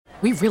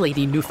We really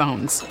need new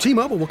phones.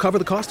 T-Mobile will cover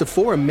the cost of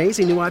 4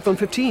 amazing new iPhone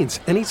 15s,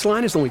 and each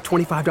line is only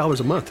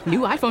 $25 a month. New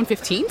iPhone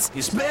 15s?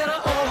 It's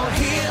better over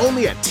here.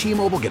 Only at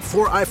T-Mobile, get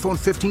 4 iPhone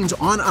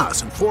 15s on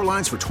us and 4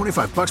 lines for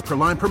 $25 per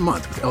line per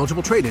month with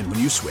eligible trade-in when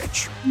you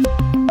switch.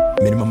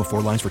 Minimum of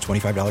 4 lines for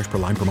 $25 per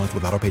line per month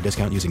with autopay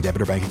discount using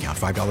debit or bank account.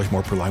 $5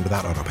 more per line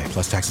without autopay,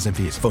 plus taxes and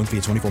fees. Phone fee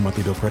at 24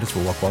 monthly bill credits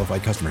for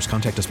well-qualified customers.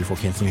 Contact us before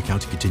canceling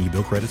account to continue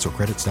bill credits or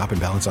credit stop and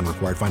balance on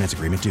required finance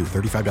agreement due.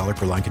 $35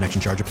 per line connection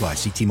charge applies.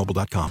 See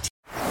T-Mobile.com.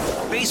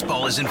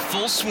 Baseball is in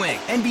full swing.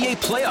 NBA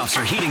playoffs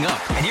are heating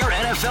up, and your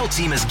NFL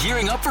team is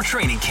gearing up for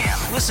training camp.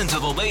 Listen to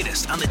the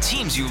latest on the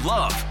teams you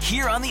love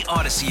here on the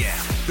Odyssey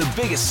app. The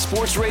biggest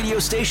sports radio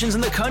stations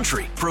in the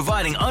country,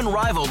 providing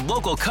unrivaled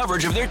local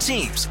coverage of their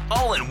teams,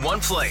 all in one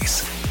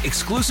place.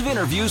 Exclusive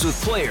interviews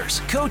with players,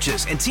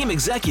 coaches, and team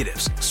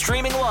executives,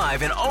 streaming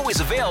live and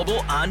always available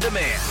on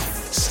demand.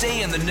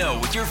 Stay in the know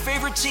with your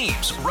favorite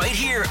teams right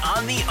here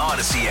on the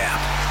Odyssey app.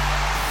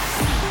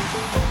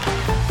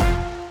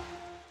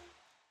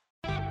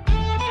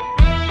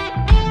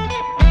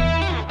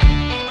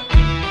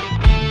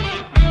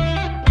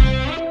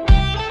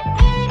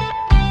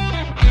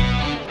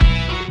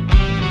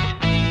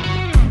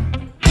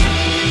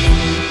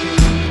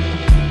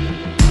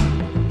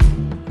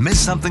 Miss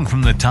something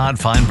from the Todd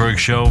Feinberg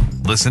Show?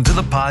 Listen to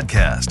the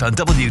podcast on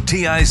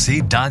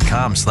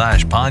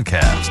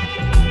WTIC.com/podcast.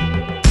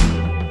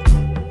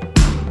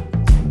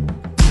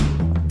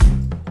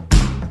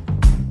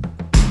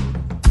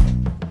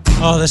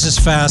 Oh, this is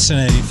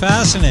fascinating.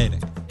 Fascinating.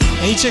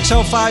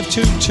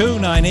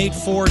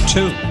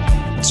 860-522-9842.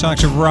 Let's talk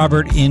to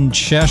Robert in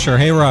Cheshire.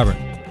 Hey, Robert.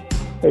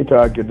 Hey,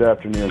 Todd. Good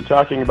afternoon.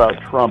 Talking about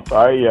Trump,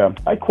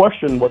 I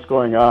question what's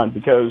going on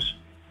because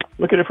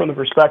look at it from the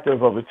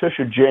perspective of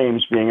Letitia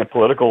James being a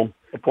political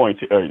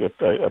appointee,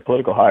 a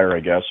political hire, I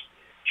guess.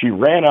 She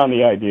ran on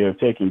the idea of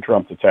taking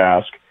Trump to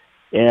task.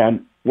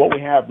 And what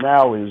we have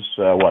now is,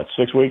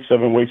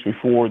 7 weeks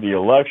before the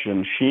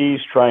election,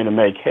 she's trying to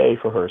make hay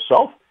for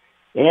herself.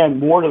 And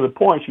more to the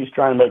point, she's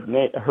trying to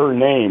make her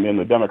name with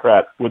the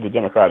Democrat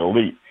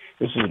elite.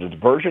 This is a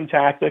diversion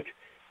tactic.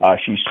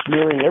 She's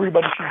smearing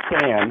everybody she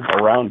can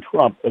around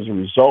Trump as a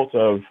result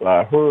of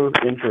her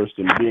interest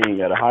in being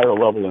at a higher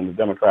level in the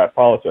Democrat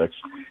politics.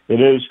 It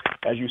is,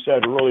 as you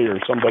said earlier,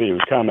 somebody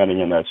was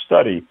commenting in that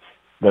study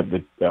that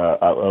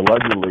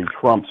allegedly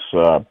Trump's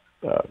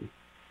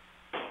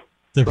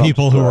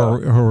people who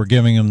are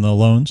giving him the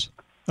loans,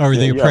 or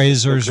the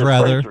appraisers,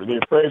 rather.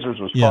 The appraisers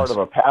was part of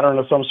a pattern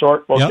of some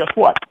sort. Well, guess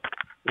what?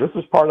 This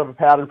is part of a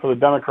pattern for the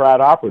Democrat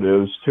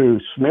operatives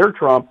to smear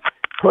Trump,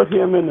 put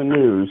him in the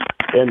news,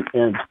 and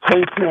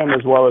taint him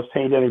as well as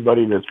taint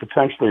anybody that's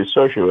potentially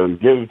associated with him.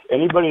 Give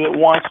anybody that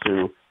wants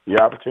to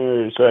the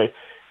opportunity to say,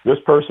 this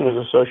person is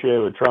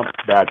associated with Trump,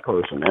 bad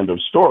person, end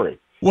of story.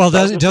 Well,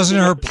 doesn't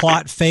her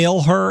plot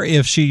fail her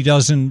if it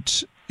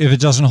doesn't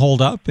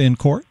hold up in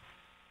court?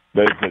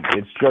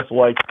 It's just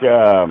like,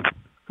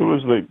 who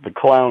was the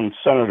clown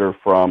senator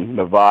from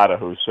Nevada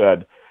who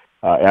said,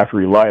 after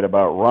he lied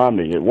about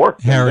Romney, it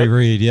worked. Harry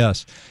Reid,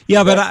 yes.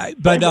 Yeah, but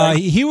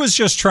he was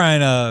just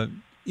trying to...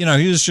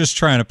 he was just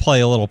trying to play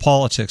a little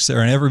politics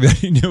there, and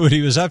everybody knew what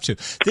he was up to.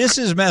 This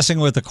is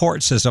messing with the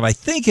court system. I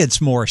think it's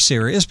more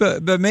serious,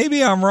 but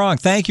maybe I'm wrong.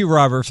 Thank you,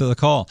 Robert, for the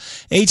call.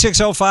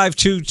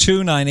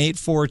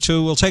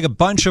 860-522-9842. We'll take a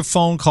bunch of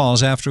phone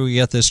calls after we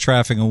get this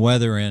traffic and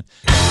weather in.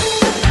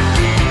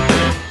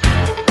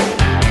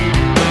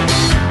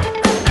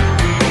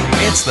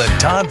 It's the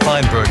Todd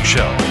Feinberg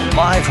Show,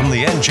 live from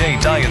the NJ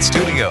Diet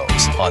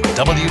Studios on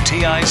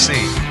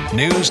WTIC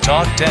News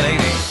Talk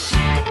 1080.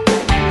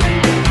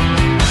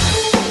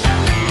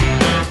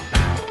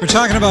 We're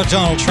talking about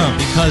Donald Trump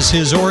because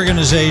his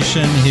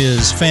organization,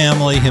 his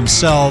family,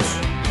 himself,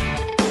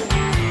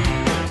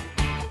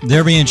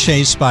 they're being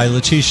chased by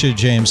Letitia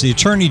James, the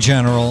Attorney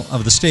General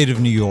of the state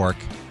of New York.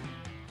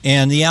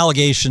 And the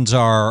allegations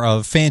are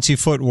of fancy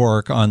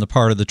footwork on the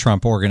part of the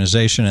Trump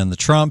organization and the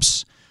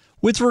Trumps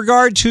with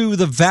regard to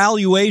the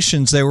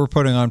valuations they were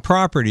putting on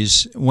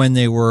properties when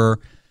they were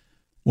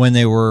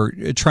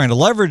trying to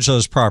leverage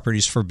those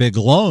properties for big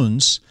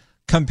loans,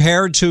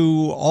 compared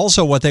to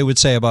also what they would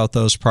say about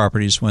those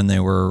properties when they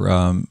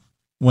were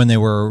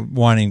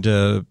wanting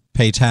to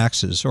pay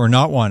taxes or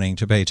not wanting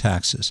to pay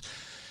taxes.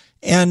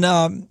 And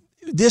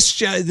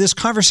this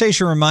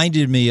conversation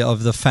reminded me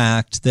of the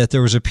fact that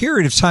there was a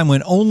period of time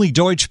when only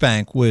Deutsche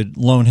Bank would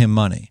loan him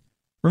money.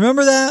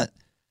 Remember that?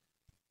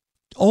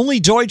 Only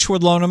Deutsche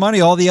would loan him money.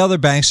 All the other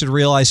banks had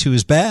realized he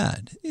was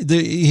bad.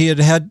 He had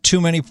had too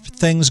many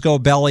things go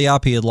belly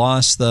up. He had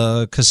lost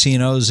the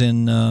casinos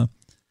in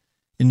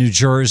New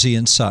Jersey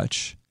and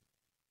such.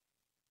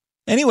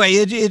 Anyway,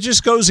 it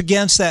just goes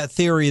against that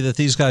theory that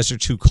these guys are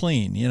too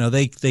clean.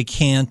 They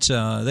can't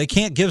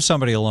give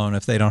somebody a loan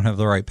if they don't have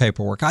the right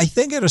paperwork. I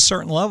think at a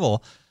certain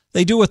level,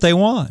 they do what they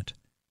want.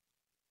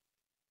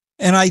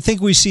 And I think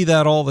we see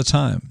that all the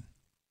time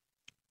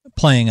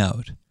playing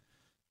out.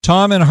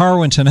 Tom in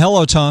Harwinton.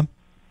 Hello, Tom.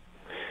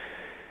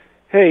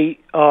 Hey,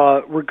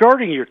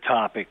 regarding your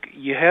topic,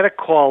 you had a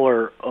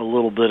caller a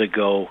little bit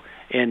ago,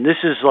 and this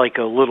is like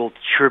a little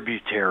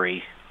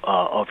tributary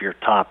of your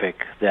topic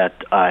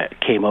that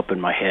came up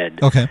in my head.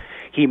 Okay.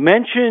 He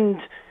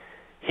mentioned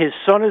his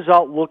son is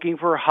out looking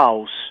for a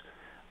house,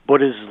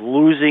 but is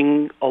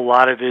losing a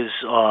lot of his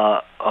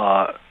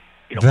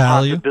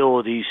value,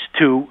 possibilities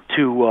to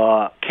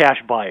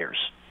cash buyers.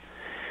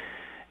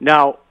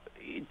 Now,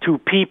 to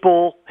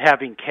people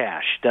having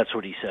cash, that's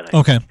what he said.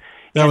 Okay,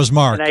 that was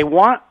Mark. And I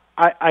want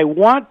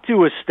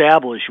to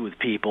establish with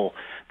people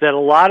that a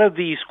lot of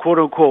these quote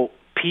unquote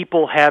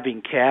people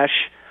having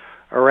cash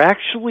are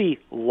actually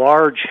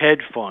large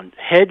hedge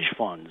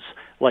funds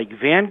like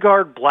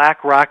Vanguard,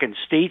 BlackRock, and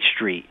State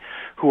Street,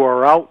 who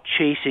are out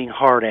chasing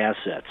hard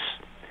assets.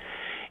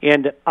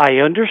 And I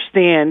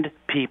understand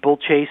people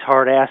chase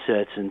hard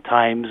assets in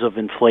times of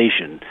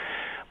inflation,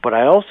 but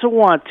I also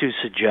want to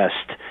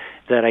suggest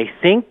that I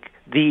think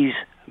these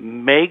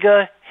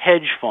mega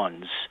hedge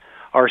funds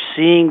are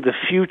seeing the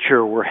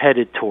future we're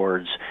headed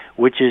towards,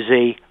 which is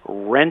a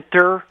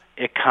renter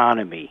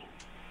economy.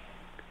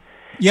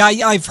 Yeah,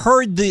 I've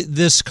heard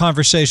this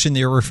conversation that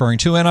you're referring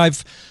to, and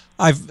I've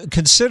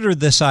considered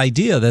this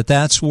idea that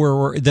that's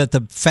where that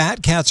the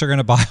fat cats are going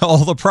to buy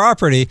all the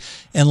property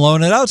and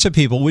loan it out to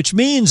people, which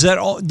means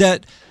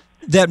that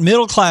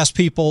middle class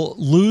people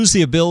lose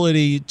the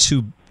ability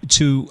to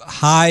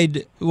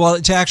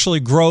actually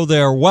grow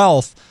their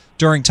wealth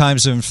during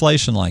times of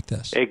inflation like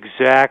this.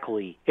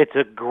 Exactly. It's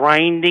a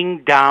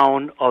grinding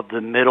down of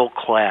the middle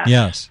class.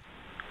 Yes.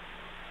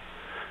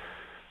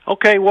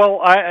 Okay,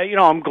 well,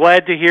 I'm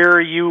glad to hear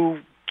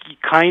you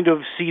kind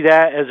of see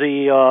that as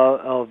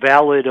a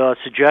valid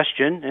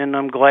suggestion, and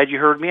I'm glad you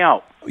heard me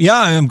out. Yeah,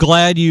 I'm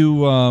glad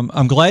you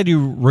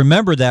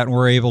remembered that and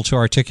were able to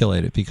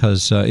articulate it,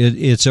 because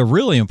it's a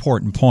really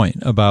important point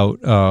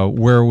about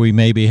where we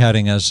may be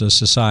heading as a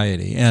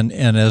society and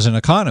as an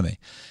economy.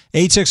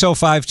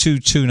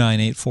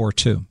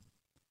 860-522-9842.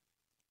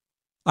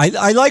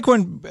 I like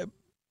when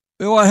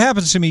it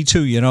happens to me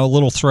too. A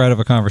little thread of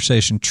a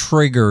conversation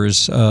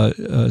triggers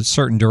a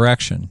certain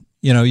direction.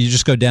 You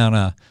just go down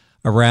a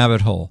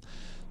rabbit hole.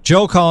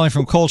 Joe calling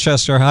from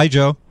Colchester. Hi,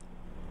 Joe.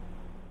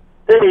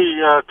 Hey,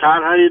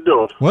 Todd, how you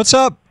doing? What's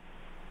up?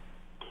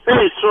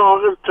 Hey, so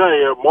I'm going to tell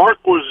you, Mark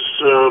was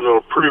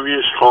the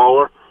previous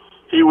caller.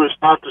 He was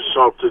up to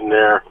something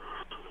there,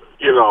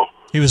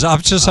 He was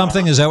up to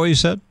something? Is that what you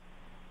said?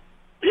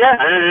 Yeah,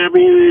 I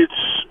mean,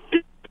 it's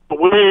the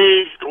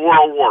way the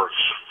world works.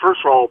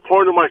 First of all, the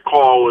point of my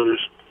call is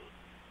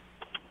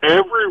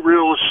every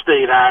real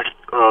estate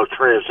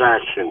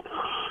transaction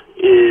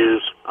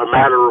is a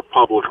matter of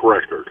public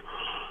record.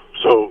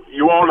 So,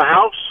 you own a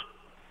house?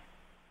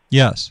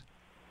 Yes.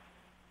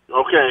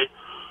 Okay.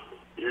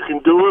 You can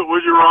do it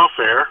when you're off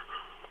air.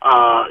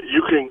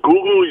 You can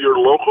Google your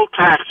local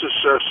tax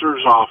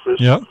assessor's office,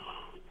 yep,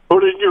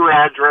 put in your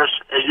address,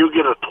 and you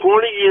get a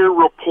 20-year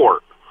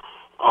report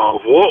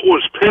of what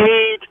was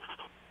paid,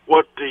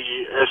 what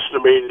the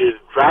estimated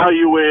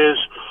value is.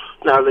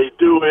 Now, they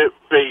do it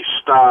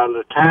based on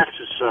the tax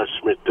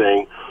assessment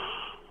thing,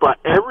 but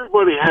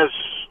everybody has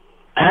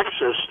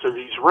access to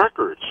these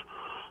records.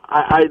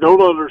 I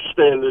don't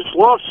understand this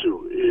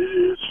lawsuit.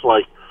 It's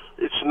like,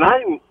 it's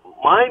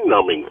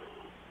mind-numbing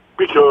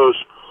because,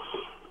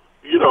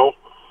 you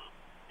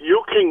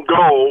can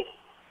go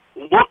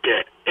look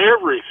at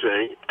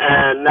everything,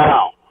 and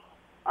now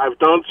I've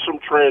done some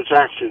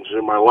transactions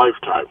in my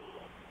lifetime.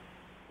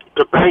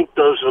 The bank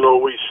doesn't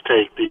always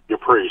take the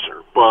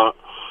appraiser, but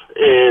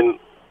in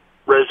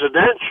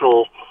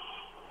residential,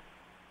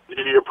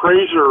 the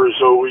appraiser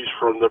is always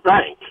from the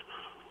bank.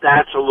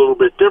 That's a little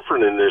bit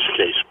different in this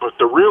case, but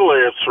the real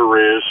answer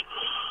is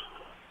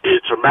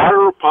it's a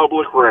matter of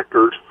public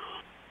record,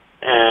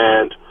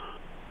 and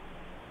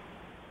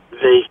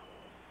they,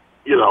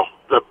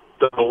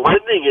 the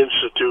lending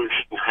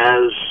institution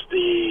has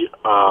the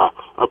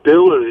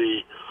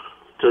ability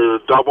to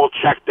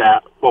double-check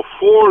that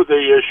before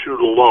they issue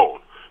the loan,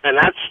 and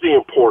that's the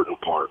important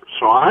part.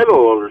 So I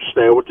don't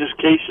understand what this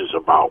case is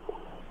about.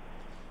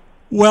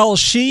 Well,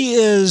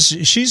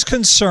 she's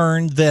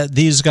concerned that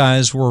these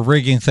guys were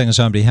rigging things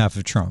on behalf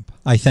of Trump,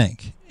 I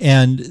think.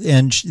 And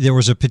there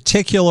was a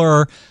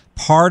particular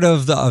part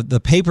of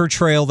the paper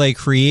trail they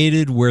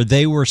created where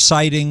they were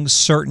citing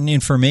certain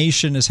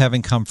information as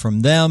having come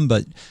from them,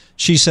 but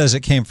she says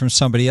it came from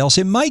somebody else.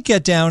 It might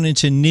get down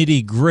into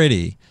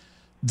nitty-gritty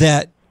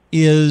that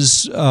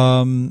is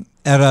at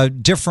a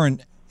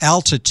different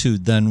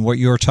altitude than what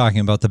you're talking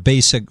about, the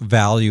basic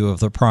value of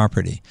the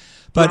property.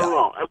 But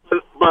no.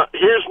 But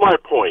here's my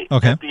point.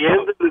 Okay. At the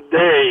end of the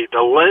day,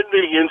 the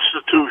lending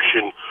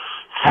institution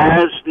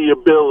has the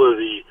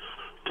ability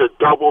to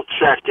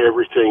double-check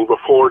everything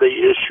before they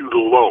issue the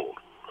loan.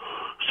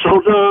 So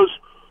does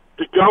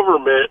the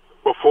government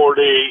before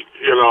they,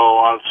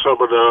 on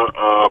some of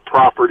the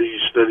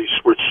properties that he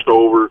switched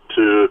over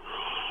to,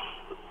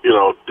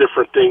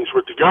 different things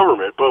with the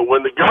government. But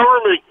when the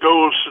government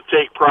goes to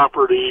take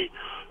property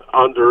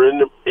under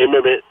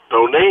eminent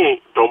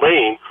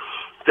domain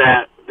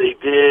that they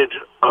did,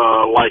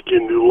 like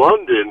in New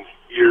London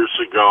years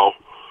ago,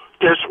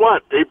 guess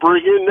what? They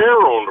bring in their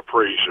own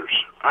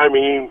appraisers. I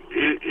mean,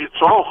 it's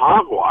all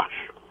hogwash.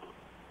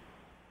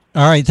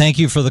 All right, thank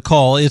you for the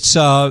call. It's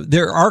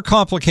there are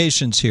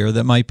complications here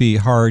that might be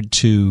hard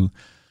to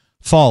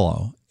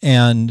follow,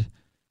 and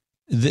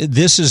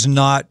this is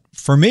not,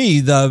 for me,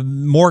 the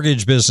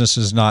mortgage business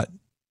is not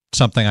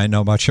something I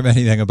know much of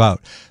anything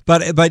about.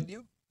 But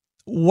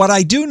what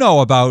I do know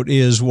about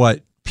is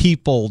what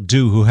people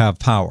do who have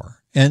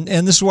power, and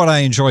this is what I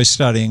enjoy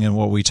studying and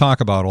what we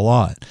talk about a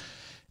lot.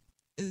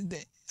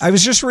 I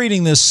was just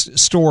reading this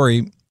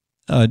story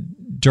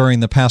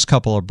during the past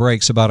couple of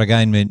breaks about a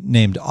guy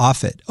named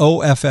Offit,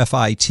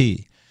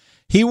 Offit.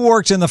 He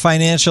worked in the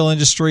financial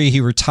industry.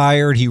 He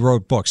retired. He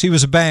wrote books. He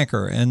was a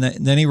banker, and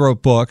then he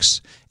wrote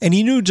books. And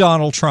he knew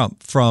Donald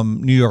Trump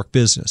from New York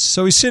business.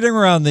 So he's sitting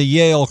around the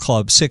Yale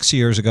Club 5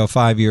 years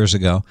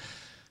ago,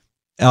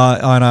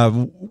 on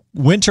a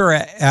winter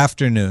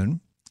afternoon,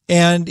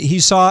 and he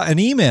saw an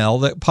email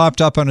that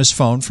popped up on his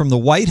phone from the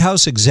White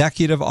House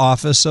Executive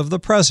Office of the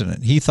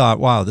President. He thought,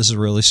 wow, this is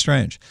really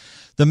strange.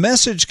 The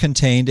message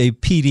contained a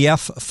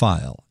PDF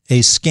file,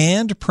 a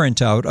scanned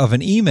printout of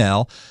an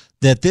email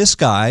that this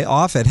guy,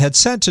 Offit, had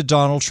sent to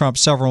Donald Trump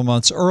several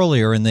months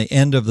earlier in the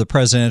end of the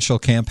presidential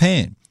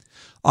campaign.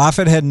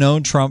 Offit had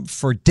known Trump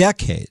for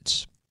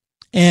decades.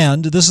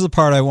 And this is the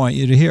part I want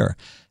you to hear.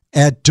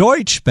 At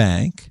Deutsche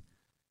Bank,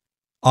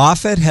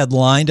 Offit had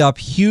lined up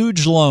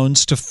huge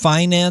loans to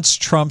finance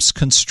Trump's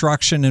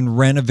construction and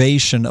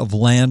renovation of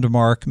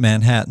landmark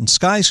Manhattan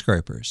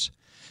skyscrapers.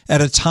 At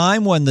a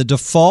time when the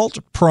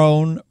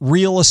default-prone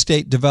real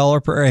estate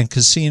developer and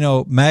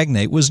casino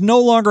magnate was no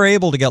longer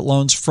able to get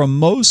loans from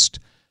most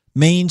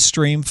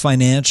mainstream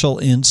financial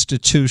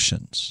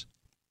institutions.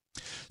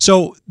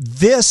 So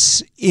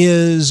this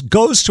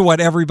goes to what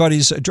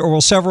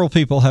several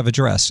people have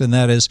addressed, and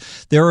that is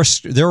there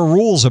are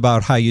rules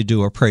about how you do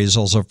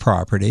appraisals of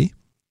property,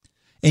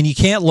 and you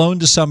can't loan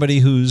to somebody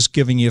who's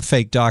giving you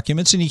fake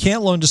documents, and you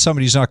can't loan to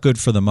somebody who's not good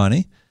for the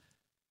money,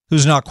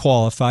 who's not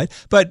qualified.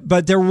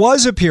 But there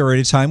was a period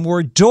of time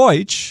where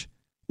Deutsche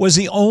was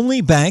the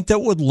only bank that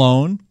would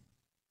loan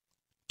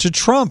to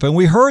Trump. And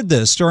we heard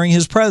this during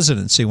his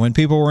presidency when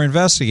people were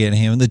investigating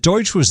him. And the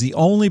Deutsche was the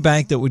only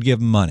bank that would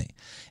give him money.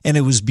 And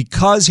it was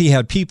because he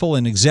had people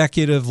in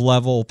executive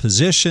level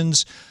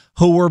positions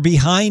who were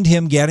behind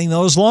him getting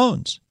those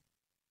loans.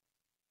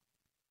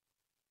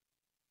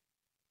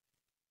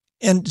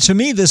 And to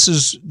me, this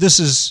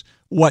is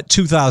what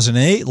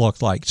 2008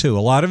 looked like, too. A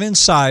lot of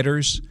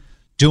insiders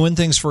doing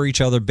things for each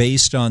other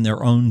based on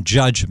their own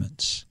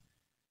judgments.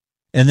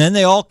 And then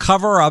they all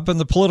cover up, and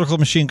the political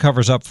machine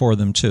covers up for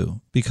them too,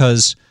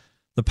 because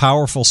the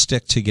powerful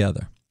stick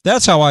together.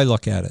 That's how I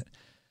look at it.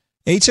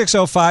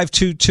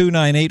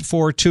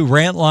 860-522-9842,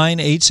 rant line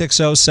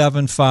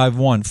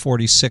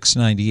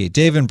 860-751-4698.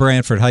 Dave in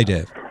Brantford. Hi,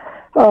 Dave.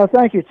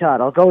 Thank you,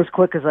 Todd. I'll go as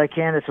quick as I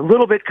can. It's a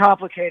little bit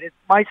complicated.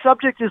 My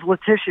subject is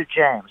Letitia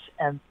James,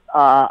 and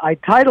I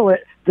title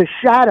it The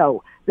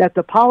Shadow that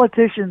the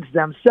politicians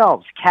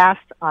themselves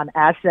cast on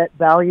asset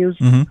values.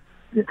 Mm-hmm.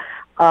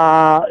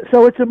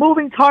 So it's a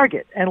moving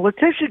target. And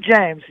Letitia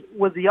James,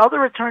 with the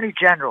other attorney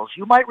generals,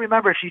 you might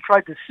remember she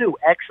tried to sue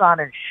Exxon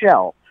and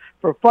Shell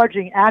for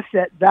fudging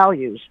asset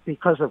values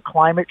because of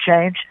climate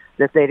change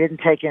that they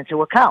didn't take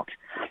into account.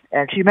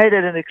 And she made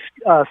it an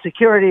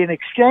security and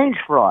exchange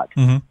fraud,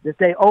 that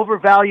they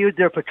overvalued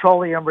their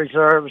petroleum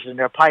reserves and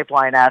their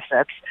pipeline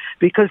assets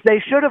because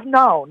they should have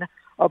known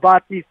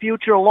about the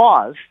future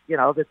laws,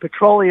 that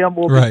petroleum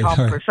will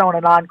become persona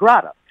non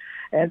grata.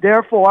 And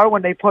therefore,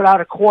 when they put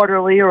out a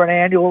quarterly or an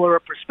annual or a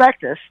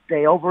prospectus,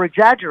 they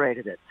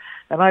over-exaggerated it.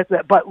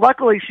 But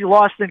luckily, she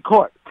lost in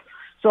court.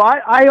 So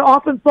I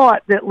often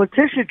thought that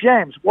Letitia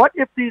James, what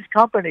if these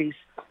companies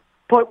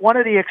put one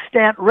of the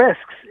extant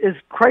risks is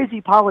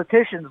crazy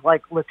politicians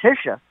like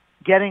Letitia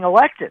getting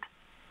elected,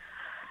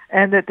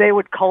 and that they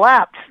would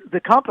collapse the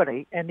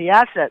company and the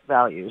asset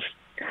values.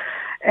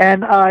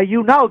 And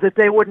that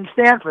they wouldn't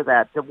stand for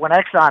that. That when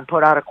Exxon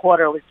put out a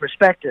quarterly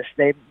prospectus,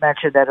 they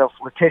mentioned that if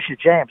Letitia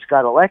James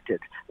got elected,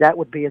 that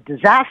would be a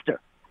disaster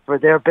for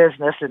their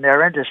business and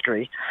their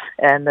industry,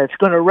 and it's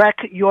going to wreck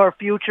your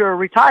future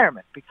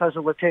retirement because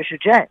of Letitia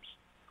James.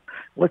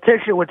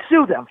 Letitia would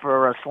sue them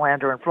for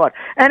slander and fraud.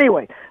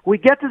 Anyway, we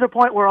get to the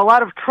point where a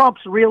lot of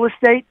Trump's real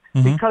estate,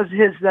 because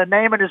his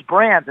name and his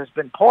brand has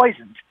been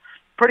poisoned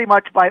pretty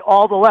much by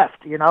all the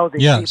left.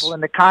 People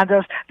in the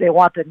condos, they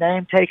want the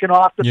name taken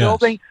off the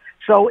building.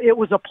 So it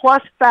was a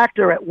plus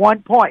factor at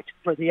one point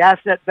for the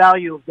asset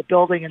value of the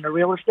building and the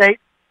real estate.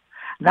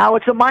 Now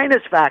it's a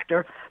minus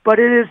factor, but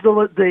it is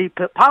the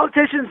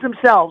politicians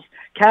themselves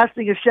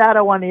casting a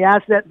shadow on the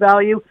asset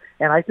value,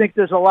 and I think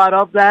there's a lot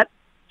of that.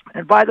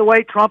 And by the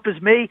way, Trump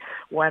is me.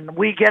 When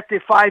we get the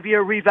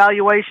 5-year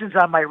revaluations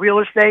on my real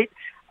estate,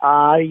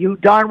 you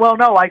darn well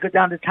know I go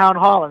down to town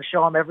hall and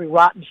show them every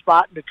rotten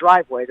spot in the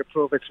driveway to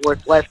prove it's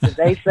worth less than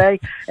they say.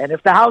 And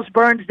if the house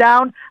burns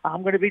down,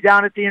 I'm going to be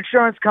down at the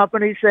insurance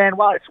company saying,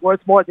 well, it's worth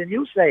more than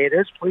you say it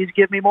is. Please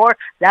give me more.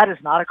 That is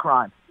not a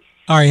crime.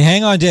 All right,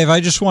 hang on, Dave. I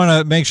just want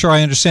to make sure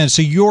I understand.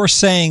 So you're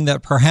saying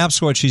that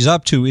perhaps what she's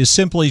up to is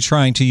simply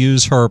trying to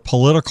use her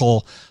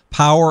political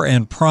power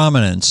and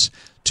prominence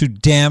to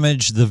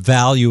damage the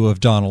value of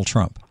Donald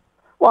Trump.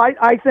 Well,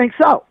 I think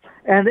so.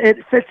 And it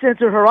fits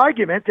into her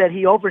argument that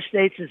he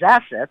overstates his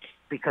assets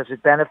because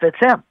it benefits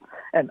him.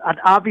 And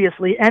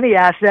obviously, any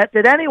asset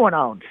that anyone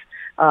owns,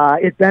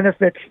 it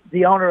benefits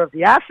the owner of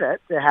the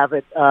asset to have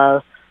it,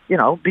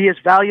 be as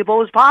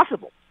valuable as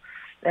possible.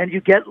 And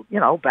you get,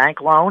 bank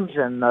loans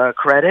and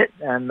credit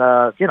and,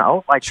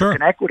 Sure.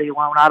 an equity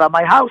loan out on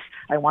my house.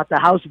 I want the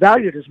house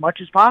valued as much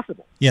as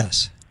possible.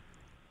 Yes.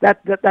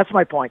 That's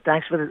my point.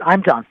 Thanks for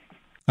I'm done.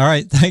 All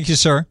right. Thank you,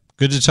 sir.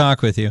 Good to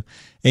talk with you.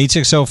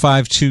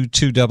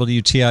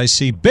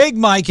 860-522-WTIC. Big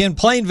Mike in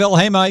Plainville.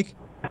 Hey, Mike.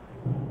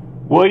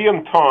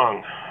 William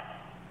Tong.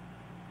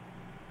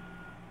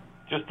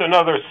 Just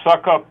another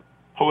suck-up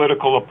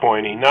political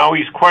appointee. Now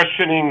he's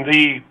questioning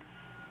the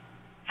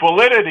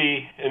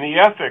validity and the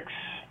ethics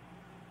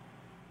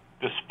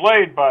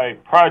displayed by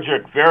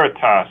Project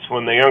Veritas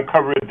when they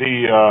uncovered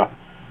the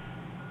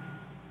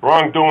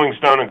wrongdoings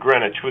down in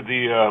Greenwich with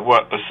the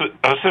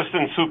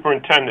assistant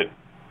superintendent.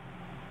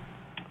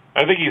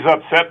 I think he's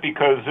upset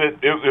because it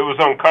was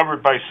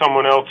uncovered by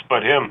someone else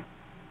but him.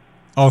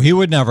 Oh, he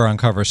would never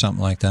uncover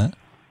something like that.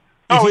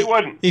 No, he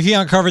wouldn't. If he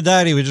uncovered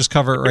that, he would just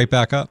cover it right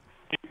back up.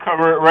 He'd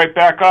cover it right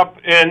back up.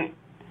 And,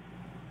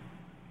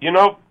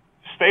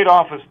 state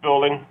office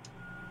building,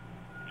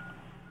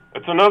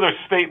 it's another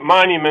state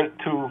monument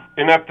to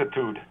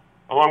ineptitude,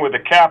 along with the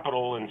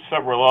Capitol and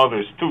several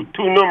others, too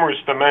numerous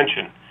to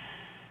mention.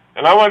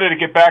 And I wanted to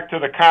get back to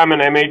the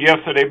comment I made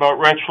yesterday about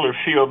Rentschler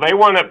Field. They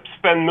want to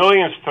spend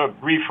millions to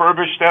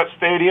refurbish that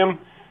stadium.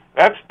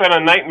 That's been a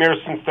nightmare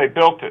since they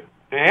built it.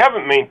 They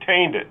haven't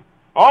maintained it.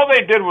 All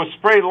they did was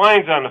spray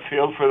lines on the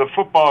field for the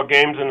football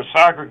games and the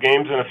soccer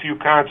games and a few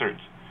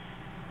concerts.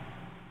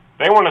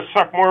 They want to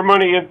suck more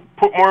money in,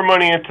 put more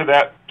money into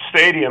that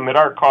stadium at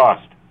our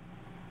cost.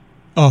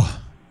 Oh,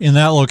 in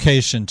that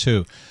location,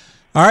 too.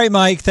 All right,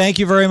 Mike, thank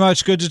you very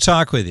much. Good to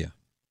talk with you.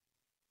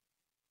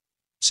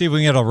 See if we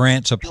can get a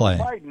rant to play.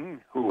 Joe Biden,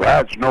 who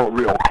has no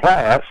real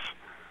class,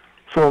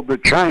 so the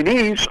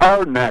Chinese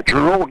are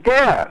natural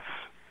gas.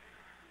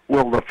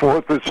 Will the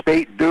Fourth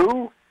Estate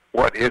do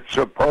what it's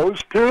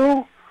supposed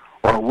to,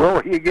 or will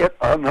he get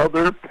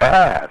another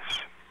pass?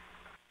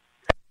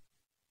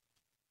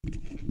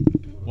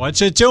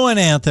 What's it doing,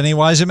 Anthony?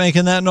 Why is it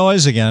making that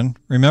noise again?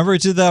 Remember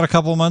it did that a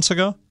couple months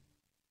ago?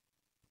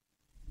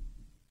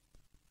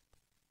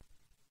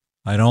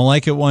 I don't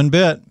like it one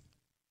bit.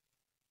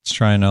 Let's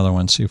try another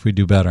one, see if we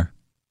do better.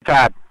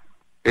 Todd,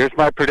 here's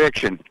my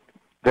prediction.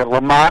 That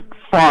Lamont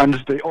funds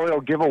the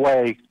oil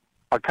giveaway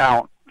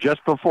account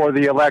just before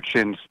the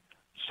elections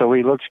so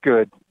he looks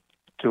good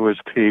to his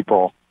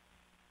people.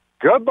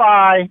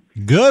 Goodbye.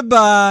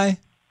 Goodbye.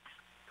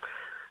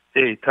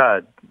 Hey,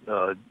 Todd.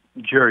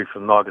 Jerry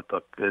from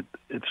Naugatuck.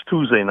 It's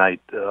Tuesday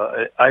night.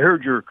 I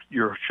heard your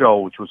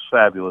show, which was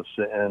fabulous,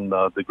 and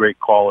the great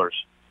callers.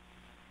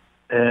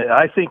 And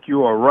I think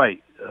you are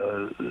right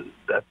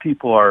that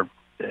people are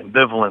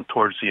ambivalent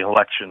towards the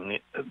election.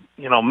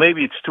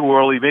 Maybe it's too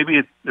early.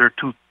 Maybe they're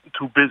too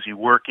busy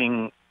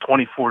working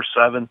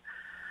 24/7.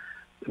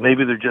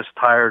 Maybe they're just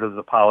tired of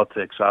the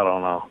politics. I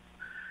don't know.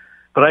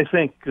 But I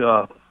think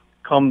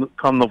come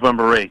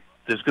November 8th,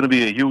 there's going to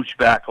be a huge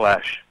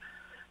backlash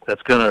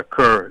that's going to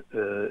occur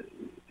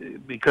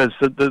because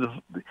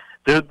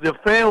the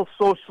failed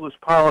socialist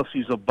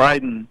policies of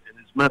Biden and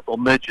his mental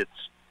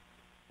midgets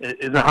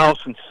in the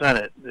House and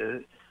Senate,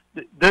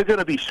 they're going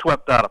to be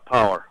swept out of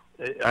power.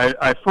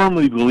 I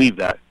firmly believe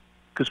that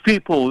because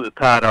people,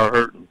 Todd, are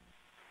hurting.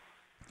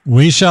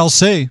 We shall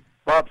see.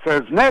 Bob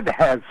says Ned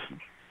has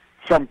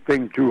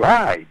something to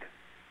hide.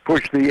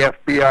 Push the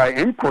FBI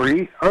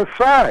inquiry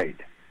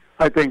aside.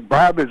 I think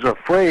Bob is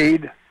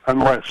afraid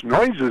unless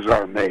noises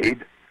are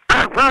made.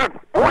 Hi,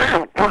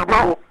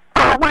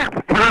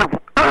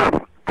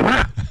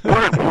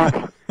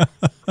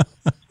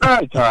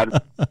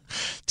 Todd.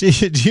 Do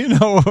you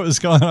know what was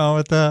going on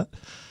with that?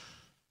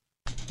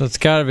 That's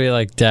got to be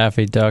like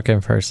Daffy Duck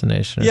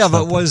impersonation. Yeah,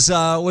 but was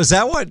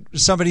that what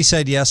somebody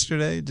said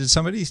yesterday? Did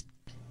somebody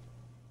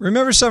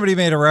remember? Somebody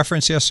made a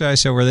reference yesterday. I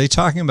said, were they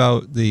talking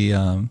about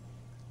the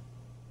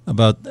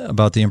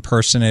about the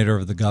impersonator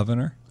of the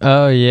governor?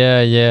 Oh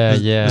yeah.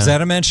 Was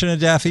that a mention of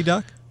Daffy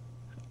Duck?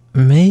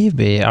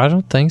 Maybe. I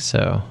don't think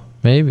so.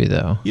 Maybe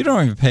though. You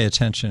don't even pay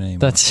attention anymore.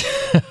 That's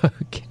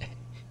okay.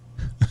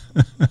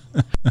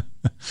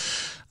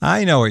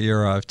 I know what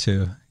you're up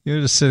to. You're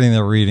just sitting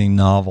there reading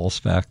novels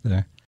back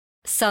there.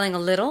 Selling a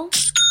little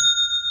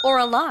or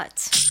a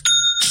lot?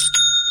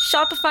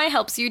 Shopify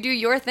helps you do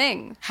your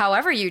thing,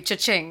 however you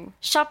cha-ching.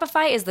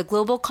 Shopify is the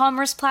global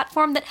commerce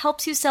platform that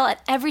helps you sell at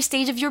every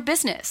stage of your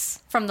business.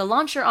 From the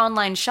launch your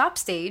online shop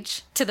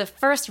stage, to the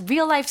first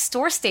real-life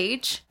store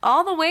stage,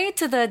 all the way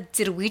to the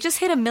did we just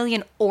hit 1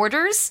 million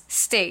orders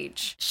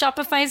stage.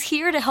 Shopify's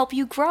here to help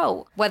you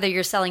grow. Whether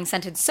you're selling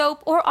scented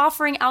soap or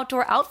offering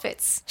outdoor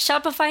outfits,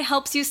 Shopify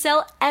helps you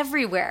sell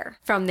everywhere.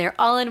 From their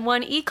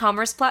all-in-one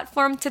e-commerce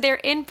platform to their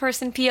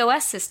in-person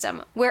POS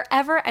system,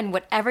 wherever and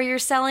whatever you're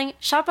selling,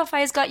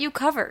 Shopify's got you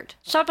covered.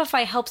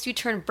 Shopify helps you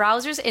turn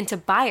browsers into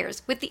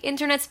buyers with the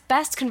internet's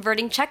best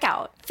converting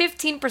checkout.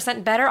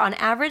 15% better on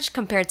average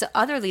compared to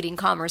other leading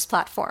commerce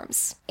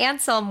platforms. And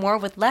sell more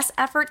with less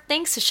effort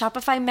thanks to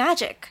Shopify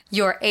Magic,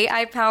 your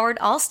AI-powered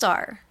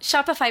all-star.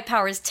 Shopify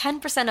powers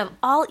 10% of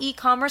all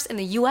e-commerce in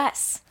the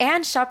U.S.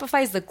 And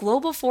Shopify is the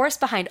global force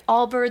behind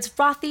Allbirds,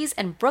 Rothy's,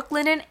 and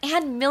Brooklinen,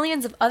 and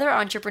millions of other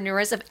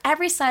entrepreneurs of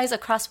every size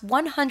across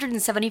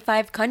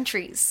 175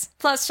 countries.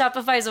 Plus,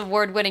 Shopify's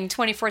award-winning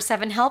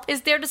 24/7 help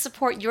is there to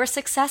support your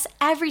success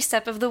every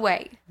step of the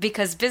way.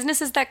 Because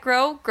businesses that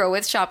grow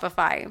with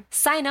Shopify.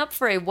 Sign up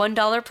for a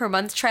 $1 per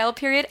month trial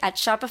period at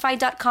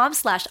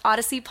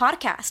shopify.com/Odyssey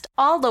Podcast,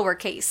 all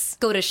lowercase.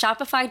 Go to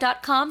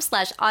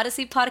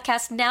shopify.com/Odyssey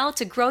Podcast now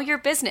to grow your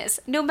business,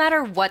 no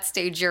matter what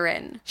stage you're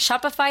in.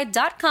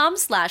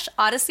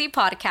 Shopify.com/Odyssey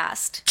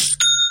Podcast.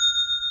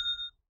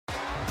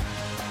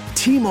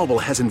 T-Mobile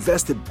has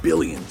invested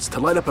billions to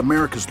light up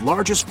America's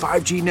largest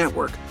 5G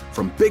network,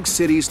 from big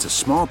cities to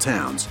small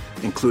towns,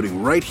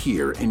 including right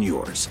here in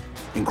yours.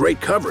 And great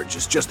coverage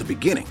is just the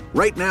beginning.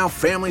 Right now,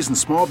 families and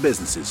small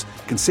businesses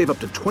can save up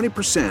to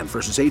 20%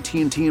 versus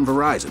AT&T and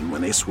Verizon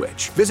when they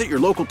switch. Visit your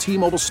local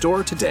T-Mobile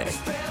store today.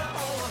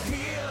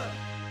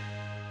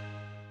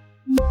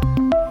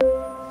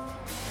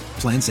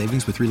 Plan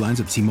savings with 3 lines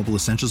of T-Mobile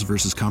Essentials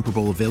versus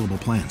comparable available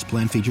plans.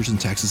 Plan features and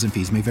taxes and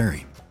fees may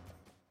vary.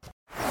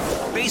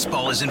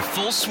 Baseball is in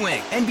full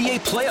swing. NBA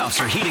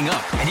playoffs are heating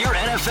up, and your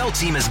NFL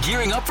team is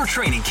gearing up for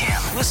training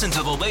camp. Listen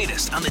to the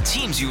latest on the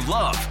teams you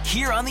love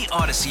here on the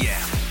Odyssey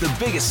app. The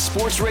biggest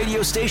sports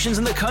radio stations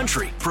in the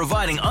country,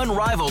 providing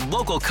unrivaled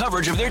local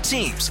coverage of their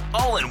teams,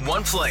 all in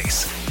one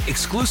place.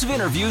 Exclusive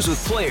interviews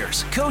with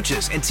players,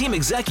 coaches, and team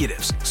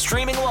executives,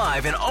 streaming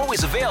live and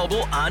always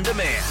available on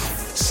demand.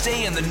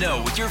 Stay in the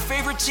know with your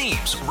favorite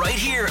teams right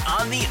here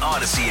on the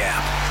Odyssey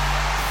app.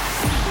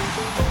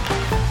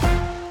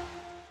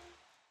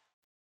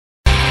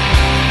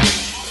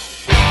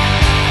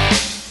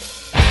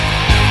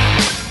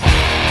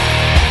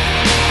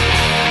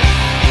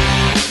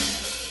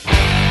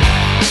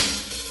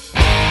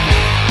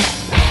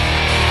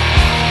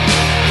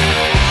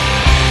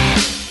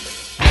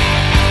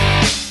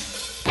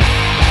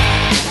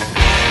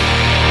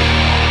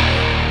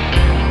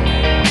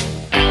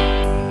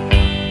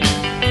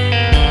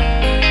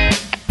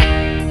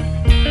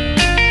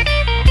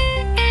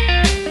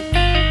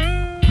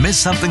 Miss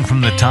something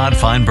from the Todd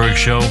Feinberg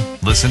Show?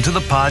 Listen to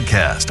the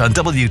podcast on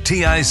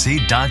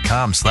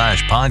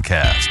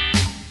WTIC.com/podcast.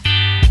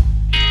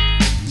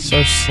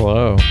 So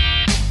slow.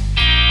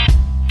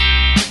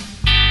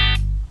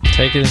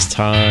 Taking his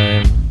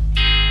time.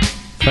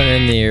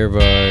 Putting in the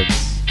earbuds.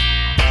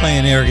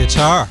 Playing air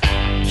guitar.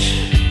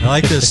 I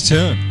like this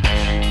tune.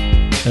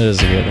 It is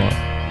a good one.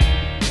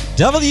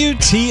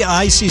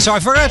 WTIC. So I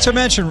forgot to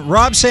mention,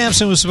 Rob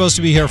Sampson was supposed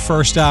to be here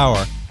first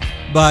hour,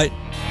 but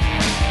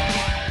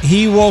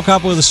he woke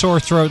up with a sore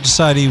throat,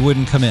 decided he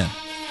wouldn't come in.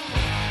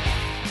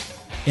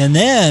 And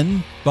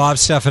then Bob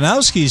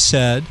Stefanowski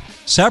said,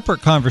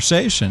 separate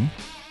conversation,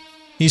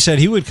 he said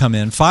he would come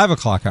in 5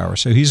 o'clock hour,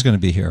 so he's going to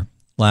be here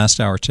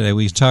last hour today.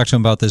 We talked to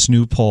him about this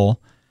new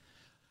poll.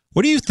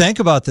 What do you think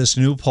about this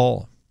new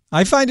poll?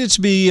 I find it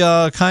to be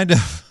kind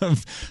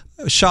of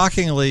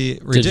shockingly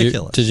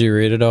ridiculous. Did you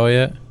read it all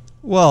yet?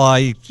 Well,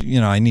 I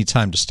need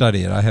time to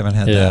study it. I haven't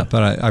had that,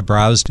 but I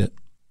browsed it.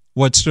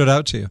 What stood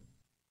out to you?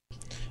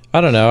 I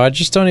don't know. I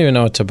just don't even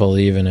know what to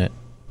believe in it.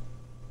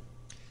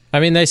 I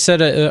mean, they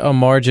said a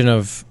margin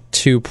of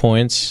 2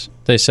 points.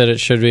 They said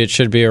it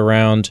should be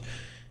around.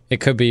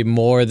 It could be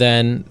more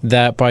than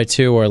that by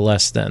 2 or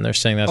less than. They're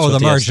saying that's the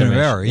margin of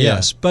error.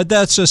 Yes, but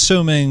that's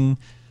assuming,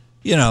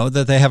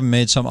 that they haven't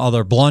made some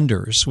other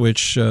blunders,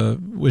 which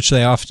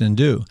they often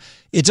do.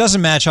 It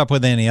doesn't match up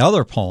with any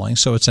other polling,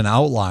 so it's an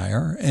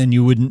outlier. And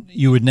you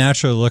would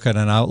naturally look at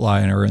an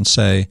outlier and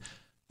say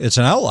it's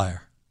an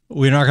outlier.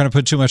 We're not going to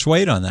put too much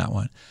weight on that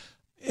one.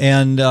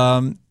 And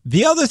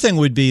the other thing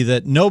would be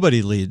that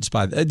nobody leads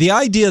by the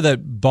idea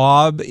that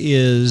Bob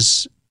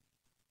is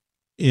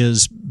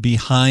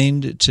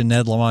behind to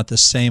Ned Lamont the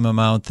same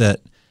amount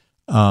that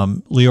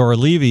Leora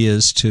Levy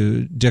is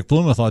to Dick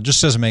Blumenthal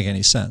just doesn't make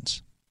any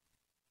sense.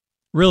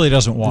 Really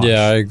doesn't wash.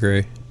 Yeah, I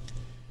agree.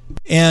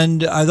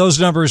 And those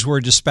numbers were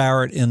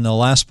disparate in the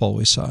last poll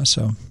we saw.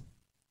 So,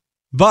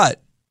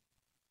 but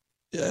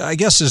I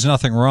guess there's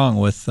nothing wrong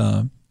with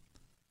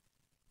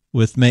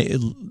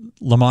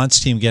Lamont's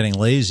team getting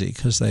lazy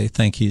because they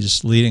think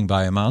he's leading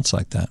by amounts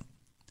like that.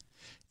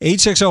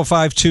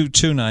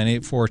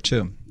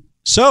 860-522-9842.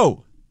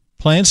 So,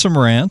 playing some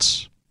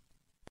rants.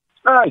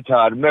 Hi,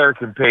 Todd,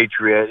 American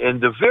Patriot.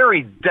 And the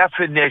very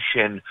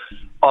definition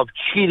of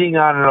cheating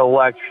on an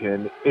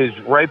election is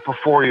right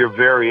before your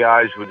very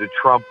eyes with the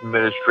Trump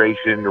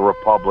administration and the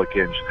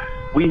Republicans.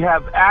 We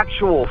have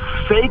actual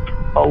fake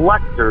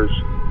electors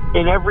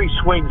in every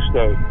swing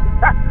state.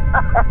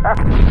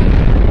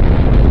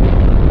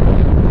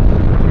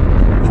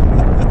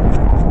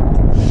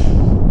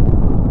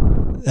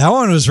 That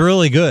one was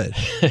really good.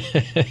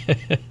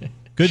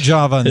 Good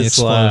job on the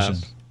explosion.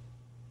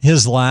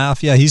 His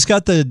laugh. Yeah, he's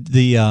got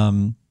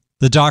the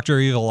Dr.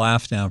 Evil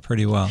laugh down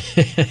pretty well.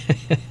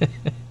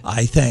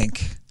 I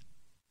think.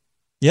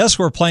 Yes,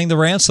 we're playing the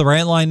rants. The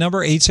rant line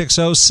number,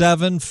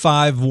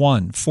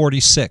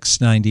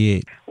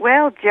 860-751-4698.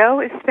 Well, Joe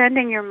is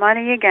spending your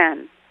money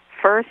again.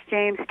 First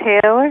James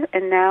Taylor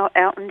and now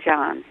Elton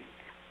John.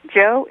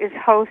 Joe is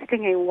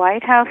hosting a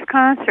White House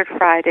concert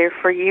Friday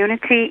for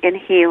unity and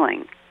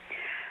healing.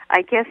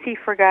 I guess he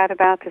forgot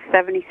about the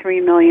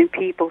 73 million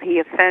people he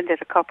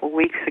offended a couple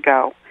weeks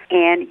ago.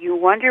 And you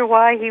wonder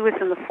why he was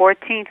in the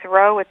 14th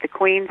row at the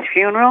Queen's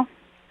funeral?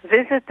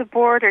 Visit the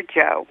border,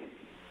 Joe.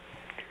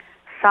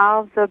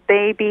 Solve the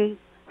baby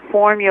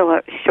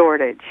formula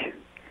shortage.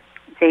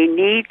 They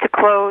need to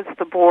close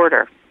the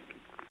border.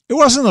 It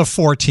wasn't the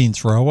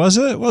 14th row, was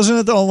it? Wasn't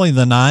it only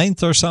the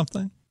 9th or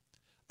something?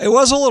 It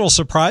was a little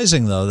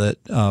surprising, though,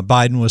 that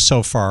Biden was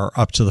so far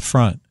up to the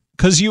front.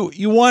 Because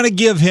you want to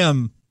give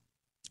him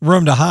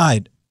room to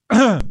hide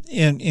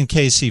in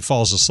case he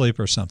falls asleep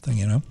or something,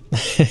 you know?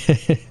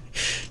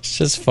 It's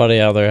just funny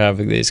how they're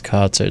having these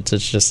concerts.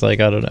 It's just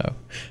like, I don't know.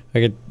 I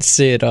could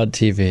see it on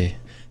TV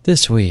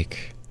this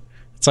week.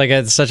 It's like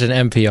it's such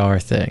an NPR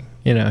thing.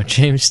 You know,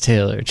 James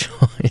Taylor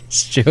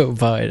joins Joe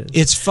Biden.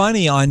 It's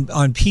funny, on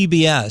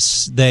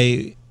PBS,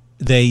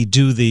 they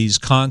do these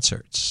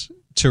concerts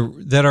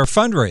that are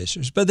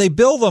fundraisers, but they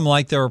bill them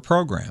like they're a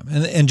program.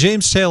 And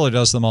James Taylor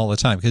does them all the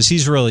time because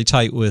he's really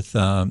tight with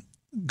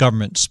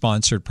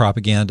government-sponsored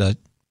propaganda,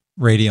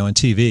 radio and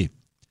TV.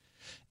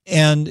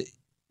 And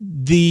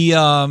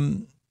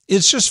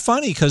it's just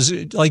funny because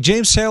like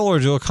James Taylor will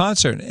do a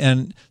concert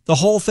and the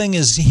whole thing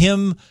is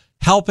him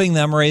helping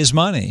them raise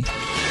money.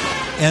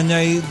 And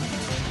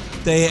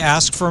they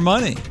ask for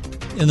money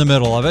in the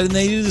middle of it. And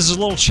they do these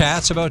little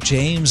chats about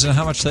James and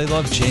how much they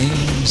love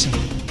James.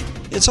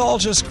 It's all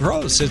just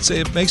gross.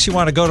 It makes you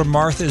want to go to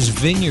Martha's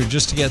Vineyard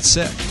just to get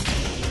sick.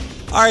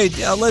 All right,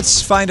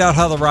 let's find out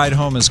how the ride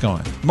home is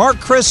going. Mark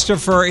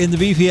Christopher in the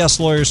BPS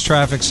Lawyers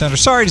Traffic Center.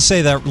 Sorry to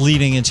say that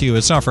leading into you.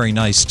 It's not very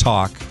nice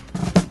talk.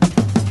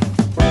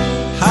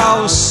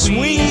 How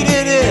sweet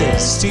it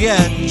is to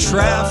get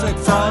traffic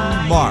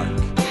from Mark.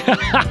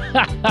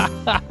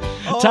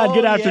 Todd,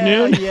 good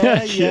afternoon.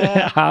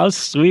 Yeah. How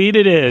sweet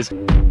it is.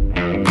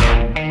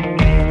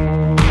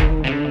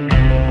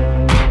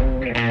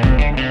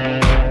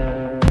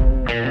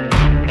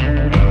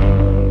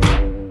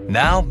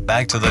 Now,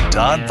 back to the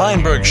Todd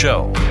Feinberg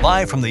Show,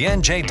 live from the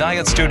NJ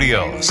Diet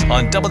Studios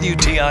on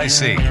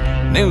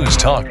WTIC News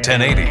Talk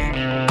 1080.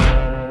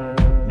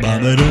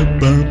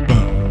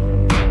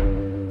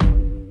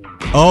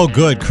 Oh,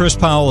 good. Chris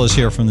Powell is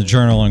here from the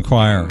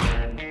Journal-Enquirer.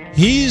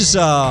 He's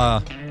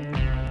got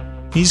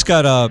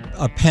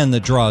a pen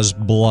that draws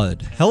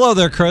blood. Hello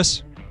there,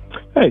 Chris.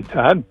 Hey,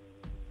 Todd.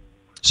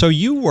 So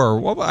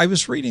I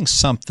was reading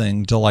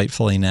something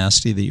delightfully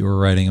nasty that you were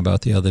writing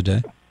about the other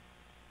day.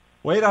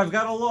 Wait, I've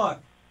got to look.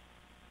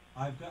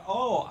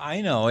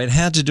 I know. It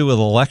had to do with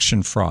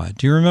election fraud.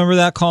 Do you remember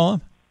that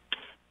column?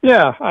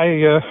 Yeah,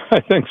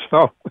 I think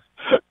so.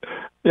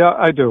 Yeah,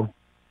 I do.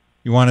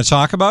 You want to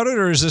talk about it,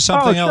 or is this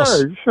something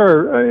else?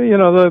 Sure.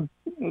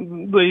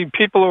 The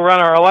people who run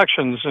our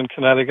elections in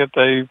Connecticut,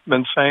 they've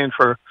been saying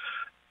for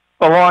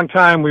a long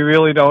time we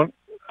really don't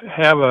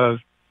have a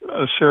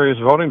serious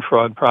voting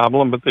fraud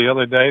problem. But the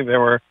other day there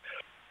were,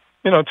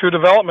 two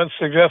developments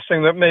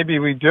suggesting that maybe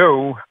we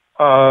do.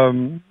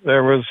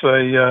 There was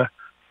an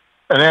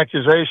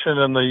accusation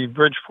in the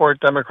Bridgeport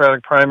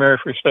Democratic primary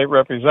for state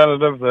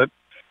representative that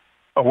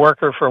a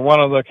worker for one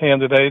of the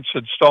candidates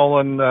had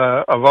stolen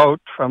a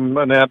vote from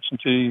an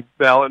absentee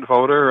ballot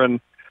voter,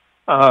 and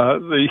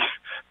the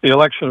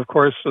election, of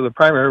course, the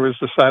primary was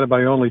decided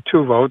by only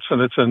 2 votes,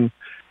 and it's in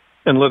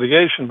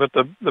litigation. But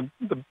the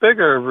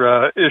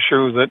bigger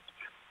issue that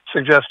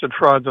suggested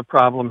fraud's a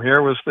problem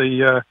here was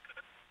the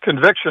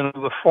conviction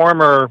of the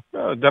former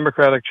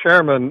Democratic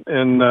chairman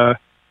in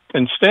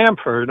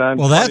Stamford.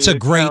 Well, that's a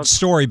great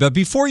story. But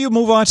before you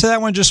move on to that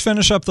one, just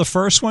finish up the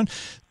first one.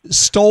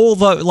 Stole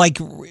like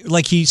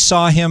he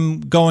saw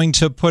him going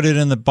to put it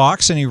in the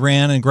box and he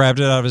ran and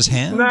grabbed it out of his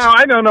hand? No,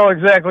 I don't know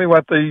exactly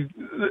what the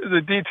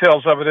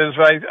details of it is.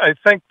 I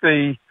think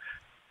the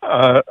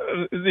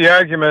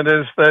argument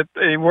is that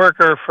a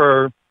worker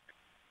for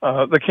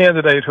the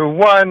candidate who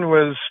won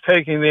was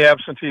taking the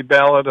absentee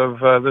ballot of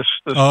this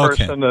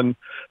person and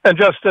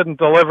just didn't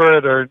deliver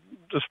it or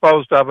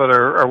disposed of it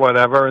or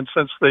whatever. And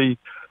since the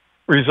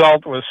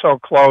result was so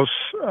close,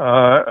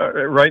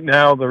 right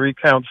now the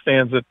recount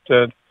stands at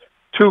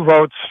 2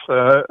 votes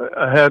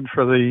ahead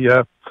for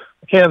the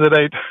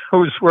candidate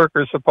whose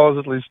worker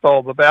supposedly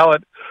stole the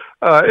ballot.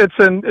 It's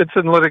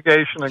in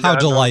litigation. And How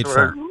God knows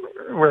delightful.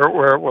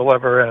 Where it will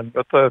ever end.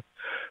 But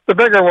the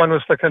bigger one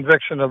was the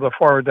conviction of the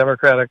former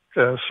Democratic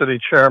city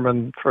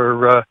chairman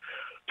for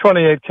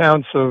 28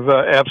 counts of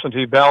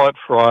absentee ballot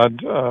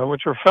fraud,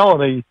 which are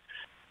felony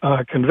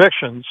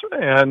convictions.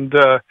 And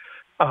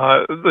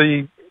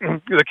the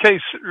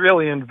case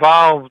really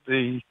involved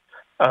the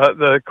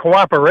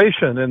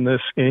cooperation in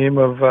this scheme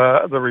of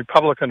the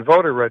Republican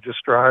voter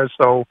registrars.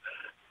 So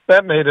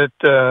that made it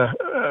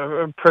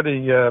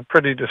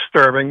pretty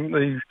disturbing.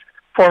 The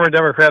former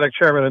Democratic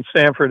chairman in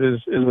Stamford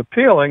is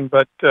appealing,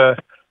 but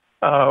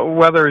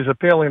whether he's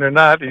appealing or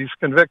not, he's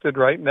convicted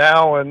right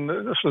now. And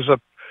this was a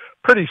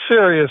pretty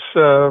serious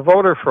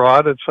voter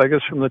fraud. It's, I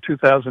guess, from the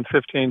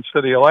 2015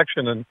 city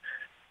election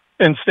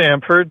in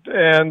Stamford,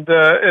 and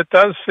it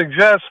does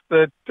suggest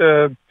that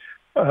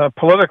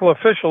political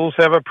officials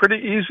have a pretty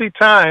easy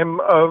time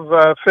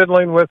of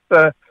fiddling with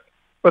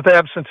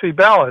absentee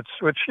ballots,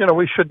 which,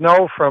 we should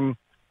know from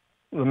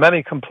the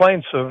many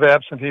complaints of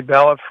absentee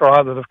ballot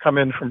fraud that have come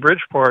in from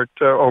Bridgeport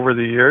over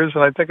the years.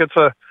 And I think it's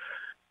a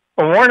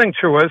warning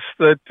to us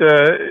that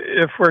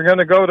if we're going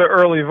to go to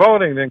early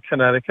voting in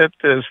Connecticut,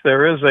 as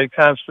there is a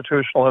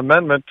constitutional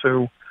amendment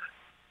to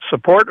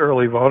support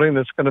early voting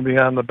that's going to be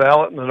on the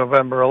ballot in the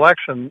November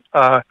election,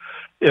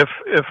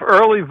 if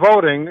early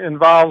voting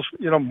involves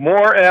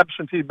more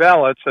absentee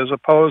ballots as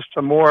opposed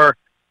to more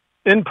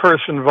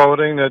in-person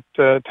voting at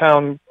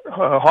town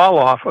hall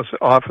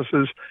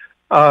offices,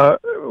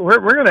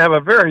 we're going to have a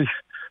very,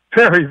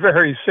 very,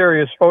 very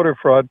serious voter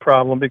fraud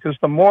problem, because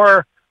the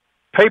more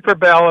paper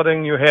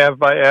balloting you have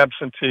by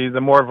absentee,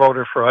 the more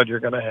voter fraud you're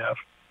going to have.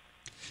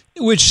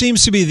 Which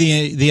seems to be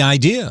the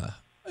idea,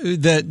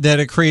 that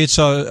it creates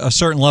a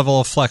certain level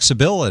of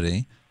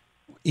flexibility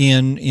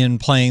in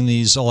playing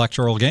these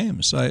electoral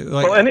games.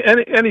 Well,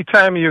 any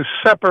time you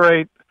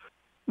separate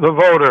the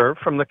voter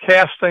from the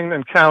casting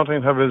and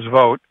counting of his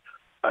vote,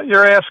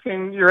 you're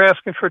asking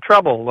for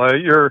trouble.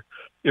 You're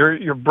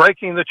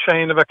breaking the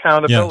chain of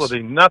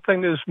accountability. Yes.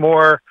 Nothing is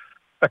more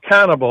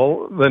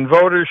accountable than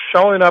voters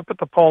showing up at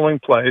the polling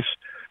place,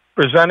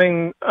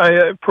 presenting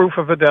proof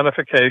of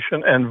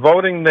identification, and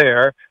voting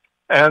there.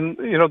 And,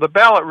 the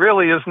ballot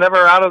really is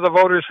never out of the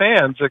voter's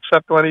hands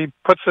except when he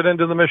puts it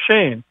into the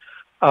machine.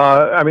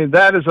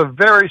 That is a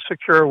very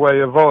secure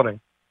way of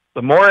voting.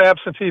 The more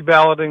absentee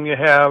balloting you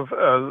have,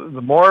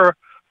 the more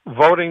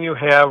voting you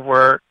have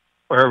where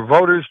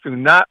voters do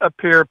not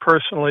appear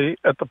personally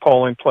at the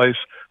polling place,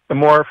 the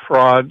more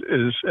fraud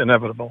is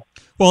inevitable.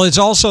 Well, it's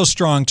also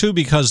strong, too,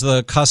 because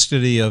the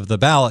custody of the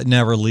ballot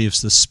never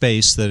leaves the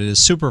space that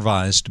is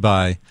supervised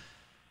by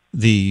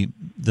the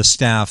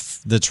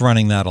staff that's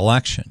running that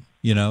election.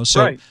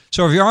 Right.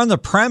 So if you're on the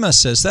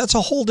premises, that's a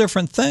whole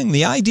different thing.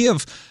 The idea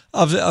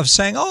of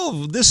saying,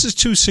 "Oh, this is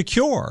too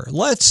secure.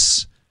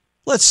 Let's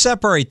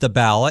separate the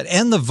ballot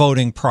and the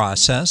voting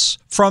process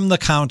from the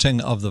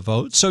counting of the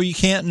vote, so you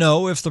can't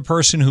know if the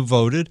person who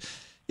voted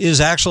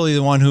is actually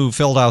the one who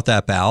filled out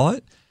that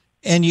ballot,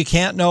 and you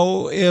can't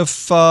know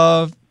if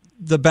the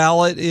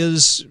ballot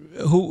is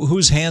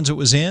whose hands it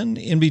was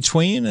in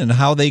between, and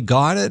how they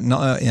got it,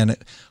 and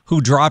who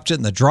dropped it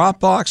in the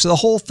drop box. The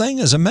whole thing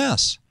is a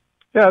mess."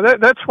 Yeah,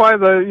 that's why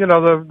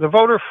the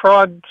voter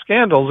fraud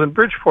scandals in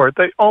Bridgeport,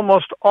 they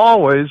almost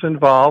always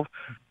involve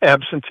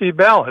absentee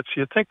ballots.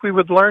 You'd think we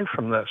would learn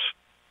from this.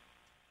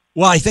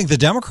 Well, I think the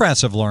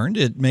Democrats have learned.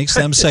 It makes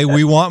them say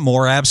we want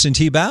more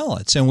absentee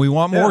ballots, and we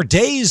want more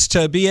days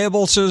to be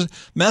able to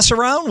mess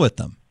around with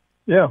them.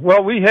 Yeah,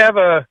 well, we have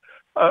a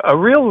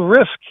real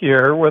risk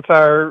here with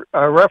our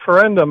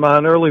referendum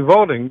on early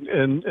voting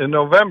in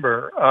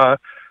November.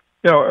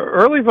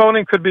 Early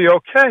voting could be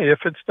okay if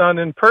it's done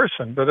in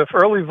person, but if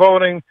early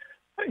voting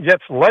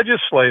gets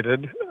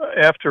legislated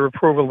after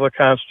approval of the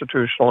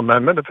constitutional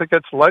amendment, if it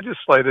gets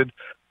legislated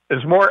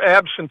as more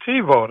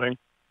absentee voting,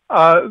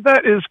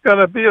 that is going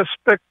to be a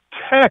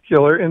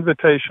spectacular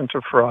invitation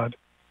to fraud.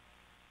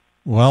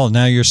 Well,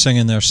 now you're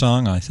singing their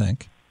song, I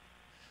think.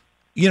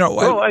 Look,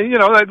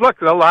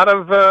 a lot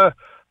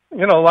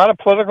of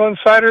political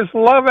insiders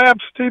love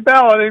absentee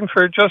balloting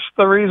for just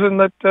the reason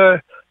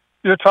that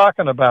you're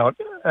talking about,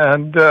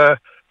 and the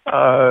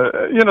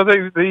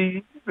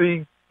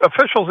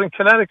officials in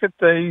Connecticut,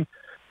 they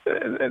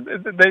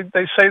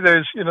say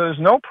there's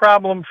no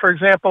problem, for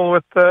example,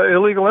 with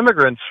illegal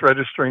immigrants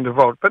registering to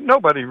vote, but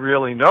nobody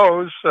really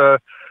knows.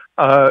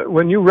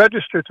 When you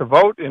register to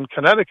vote in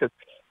Connecticut,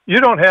 you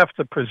don't have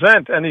to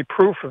present any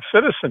proof of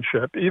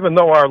citizenship, even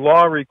though our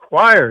law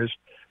requires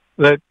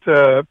that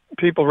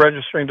people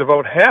registering to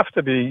vote have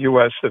to be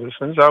U.S.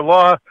 citizens. Our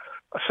law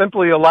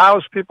simply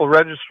allows people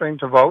registering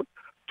to vote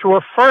to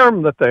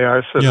affirm that they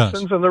are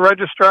citizens, yes. And the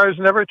registrars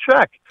never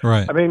check.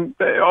 Right.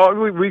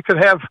 We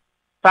could have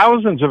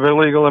thousands of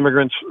illegal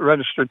immigrants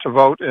registered to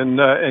vote in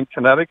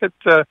Connecticut,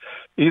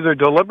 either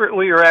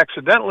deliberately or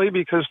accidentally,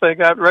 because they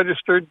got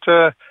registered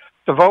to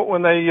vote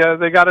when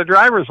they got a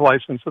driver's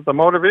license at the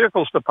Motor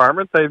Vehicles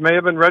Department. They may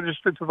have been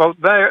registered to vote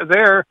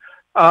there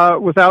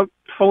without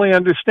fully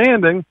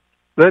understanding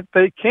that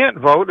they can't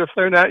vote if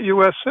they're not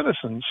U.S.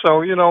 citizens. So,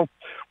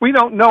 we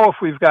don't know if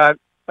we've got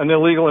an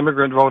illegal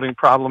immigrant voting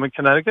problem in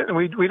Connecticut, and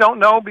we don't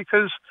know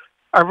because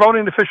our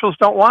voting officials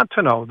don't want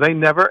to know. They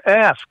never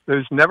ask.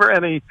 There's never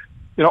any,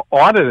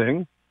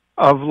 auditing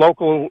of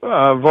local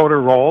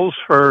voter rolls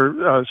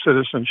for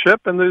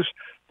citizenship, and there's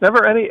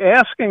never any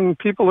asking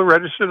people who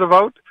register to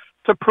vote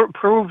to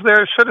prove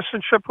their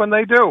citizenship when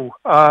they do.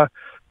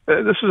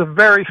 This is a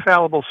very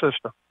fallible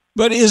system.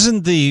 But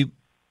isn't the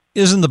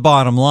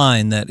bottom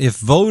line that if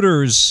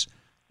voters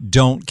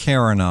don't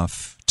care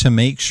enough to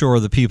make sure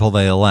the people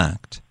they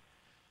elect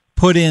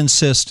put in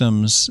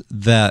systems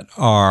that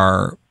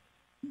are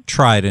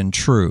tried and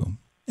true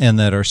and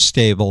that are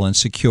stable and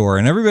secure,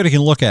 and everybody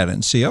can look at it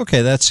and see,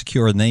 okay, that's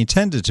secure, and they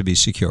intend it to be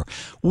secure.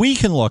 We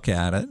can look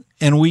at it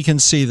and we can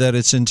see that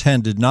it's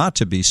intended not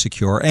to be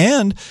secure,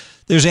 and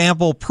there's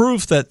ample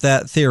proof that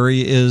that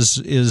theory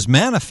is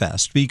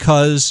manifest,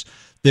 because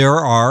there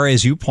are,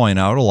 as you point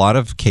out, a lot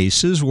of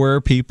cases where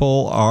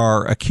people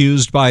are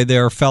accused by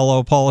their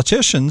fellow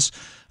politicians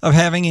of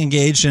having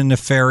engaged in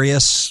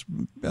nefarious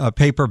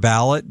paper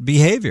ballot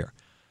behavior.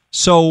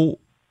 So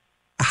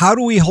how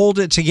do we hold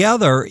it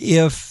together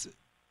if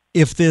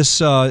this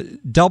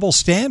double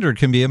standard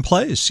can be in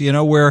place,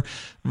 where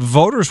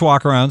voters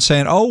walk around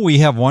saying, oh, we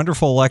have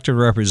wonderful elected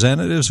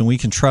representatives and we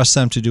can trust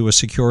them to do a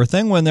secure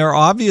thing, when they're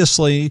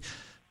obviously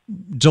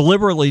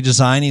deliberately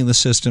designing the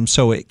system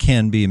so it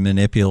can be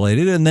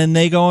manipulated, and then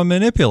they go and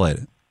manipulate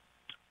it?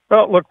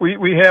 Well, look,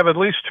 we have at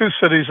least two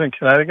cities in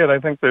Connecticut. I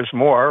think there's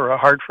more,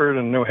 Hartford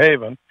and New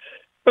Haven,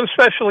 but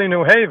especially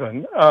New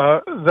Haven,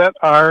 that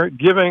are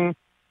giving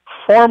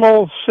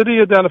formal city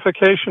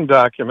identification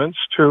documents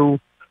to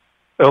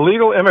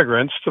illegal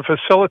immigrants to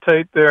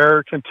facilitate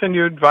their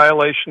continued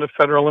violation of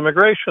federal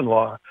immigration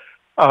law.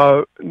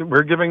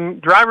 We're giving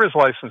driver's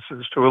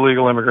licenses to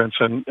illegal immigrants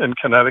in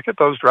Connecticut.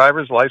 Those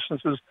driver's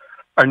licenses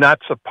are not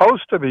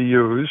supposed to be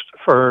used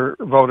for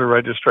voter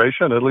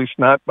registration, at least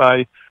not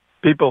by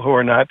people who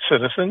are not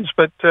citizens.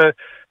 But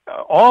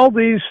all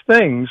these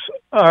things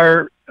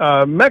are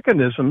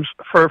mechanisms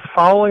for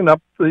following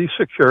up the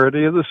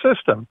security of the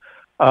system.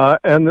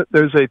 And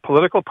there's a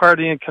political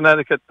party in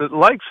Connecticut that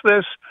likes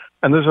this,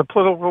 and there's a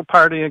political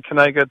party in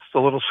Connecticut that's a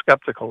little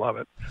skeptical of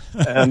it.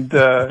 And,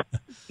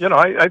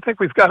 I think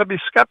we've got to be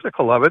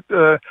skeptical of it,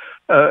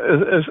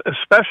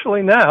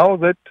 especially now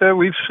that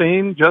we've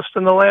seen just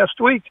in the last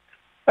week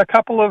a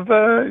couple of,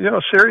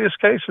 serious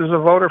cases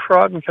of voter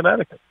fraud in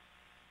Connecticut.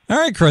 All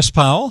right, Chris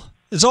Powell.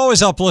 It's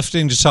always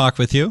uplifting to talk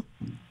with you.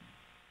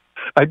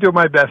 I do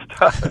my best.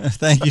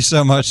 Thank you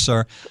so much,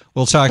 sir.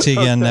 We'll talk to you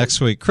again next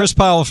week. Chris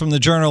Powell from the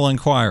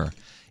Journal-Inquirer.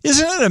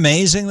 Isn't it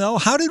amazing, though?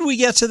 How did we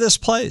get to this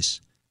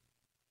place?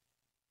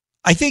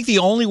 I think the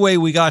only way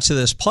we got to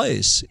this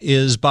place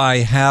is by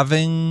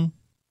having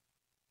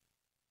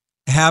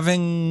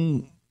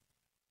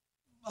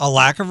a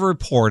lack of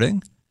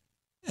reporting,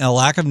 a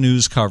lack of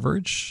news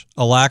coverage,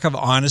 a lack of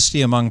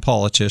honesty among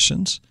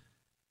politicians,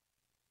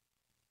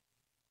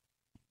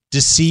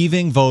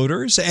 deceiving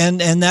voters,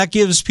 and that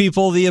gives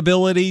people the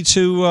ability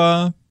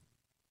to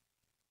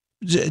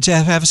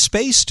have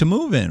space to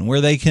move in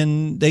where they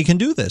can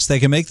do this.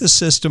 They can make the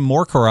system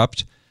more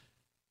corrupt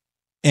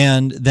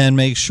and then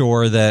make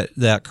sure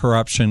that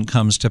corruption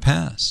comes to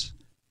pass.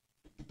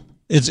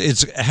 It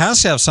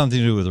has to have something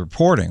to do with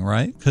reporting,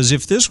 right? Because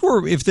if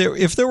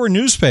there were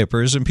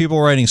newspapers and people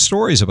writing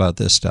stories about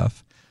this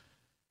stuff,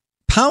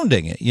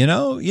 pounding it, in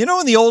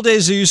the old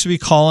days there used to be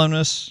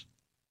columnists,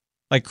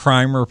 like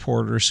crime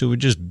reporters, who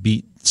would just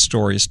beat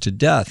stories to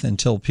death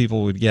until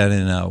people would get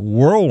in a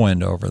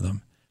whirlwind over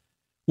them.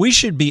 We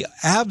should be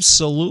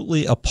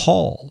absolutely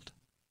appalled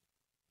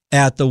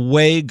at the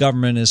way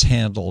government is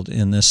handled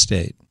in this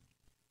state.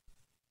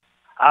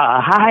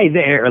 Hi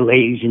there,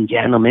 ladies and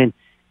gentlemen.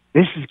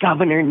 This is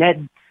Governor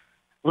Ned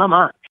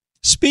Lamont.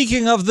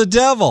 Speaking of the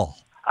devil.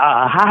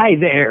 Hi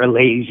there,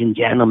 ladies and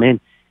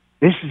gentlemen.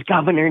 This is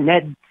Governor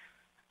Ned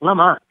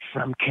Lamont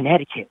from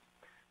Connecticut.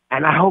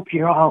 And I hope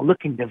you're all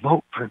looking to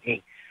vote for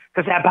me.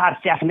 Because that Bob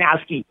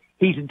Stefanowski,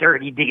 he's a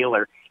dirty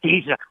dealer.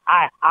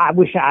 I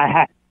wish I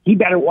had, he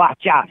better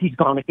watch out. He's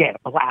going to get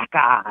a black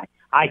eye.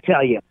 I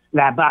tell you,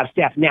 that Bob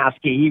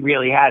Stefanowski, he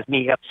really has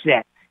me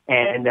upset.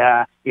 And,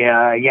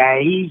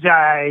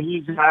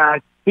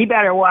 he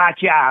better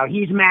watch out.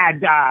 He's Mad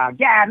Dog.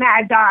 Yeah,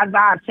 Mad Dog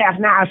Bob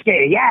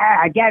Stefanowski.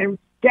 Yeah, get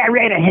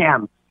rid of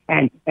him.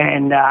 And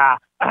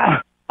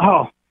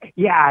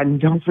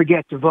don't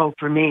forget to vote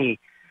for me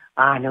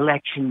on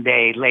Election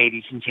Day,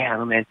 ladies and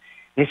gentlemen.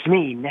 It's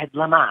me, Ned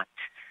Lamont.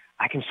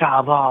 I can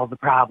solve all the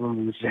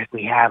problems that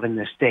we have in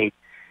the state.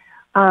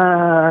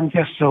 I'm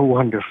just so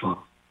wonderful.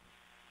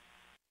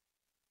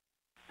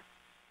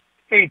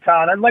 Hey,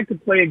 Todd, I'd like to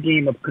play a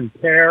game of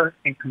compare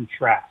and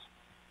contrast.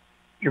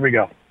 Here we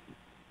go.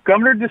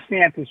 Governor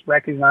DeSantis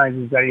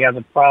recognizes that he has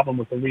a problem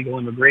with illegal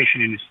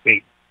immigration in his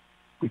state.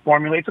 He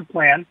formulates a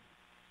plan.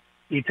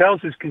 He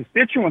tells his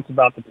constituents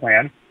about the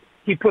plan.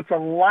 He puts a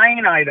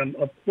line item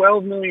of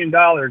 $12 million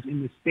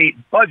in the state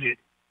budget,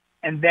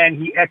 and then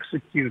he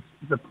executes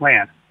the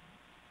plan.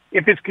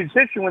 If his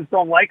constituents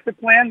don't like the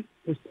plan,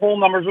 his poll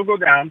numbers will go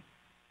down.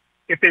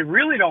 If they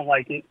really don't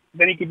like it,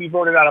 then he could be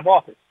voted out of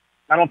office.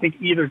 I don't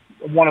think either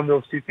one of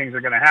those two things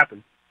are going to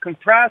happen.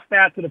 Contrast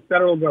that to the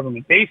federal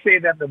government. They say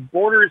that the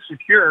border is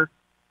secure,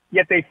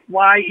 yet they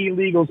fly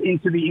illegals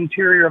into the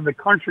interior of the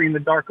country in the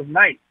dark of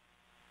night.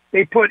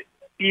 They put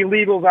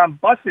illegals on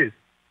buses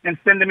and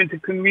send them into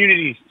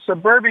communities,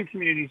 suburban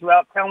communities,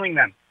 without telling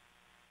them.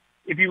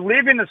 If you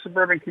live in a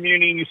suburban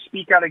community and you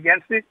speak out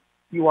against it,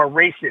 you are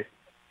racist.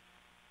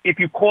 If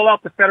you call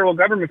out the federal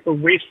government for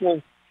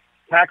wasteful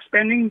tax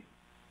spending,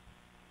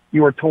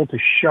 you are told to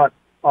shut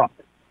up.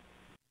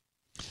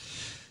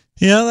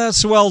 Yeah,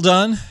 that's well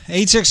done.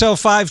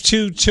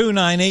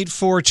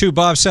 860-522-9842.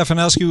 Bob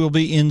Stefanowski will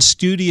be in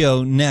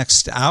studio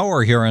next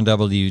hour here on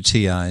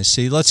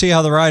WTIC. Let's see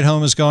how the ride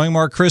home is going.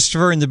 Mark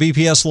Christopher in the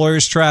BPS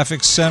Lawyers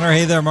Traffic Center.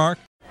 Hey there, Mark.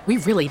 We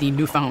really need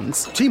new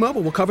phones.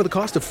 T-Mobile will cover the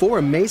cost of 4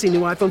 amazing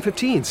new iPhone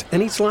 15s,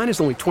 and each line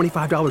is only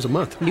 $25 a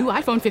month. New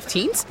iPhone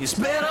 15s? It's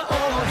better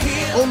over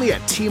here. Only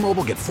at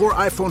T-Mobile, get 4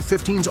 iPhone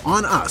 15s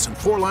on us and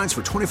 4 lines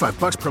for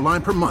 $25 per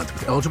line per month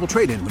with eligible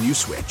trade-in when you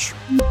switch.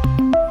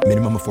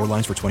 Minimum of 4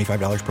 lines for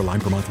 $25 per line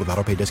per month with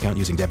autopay discount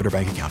using debit or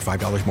bank account.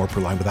 $5 more per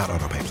line without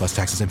autopay, plus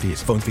taxes and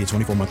fees. Phone fee at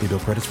 24 monthly bill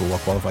credits for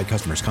well-qualified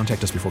customers.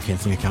 Contact us before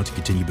canceling account to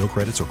continue bill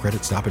credits or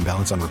credit stop and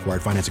balance on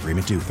required finance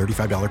agreement due.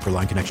 $35 per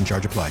line connection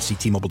charge applies. See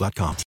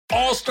T-Mobile.com.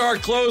 All-star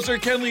closer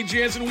Kenley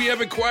Jansen, we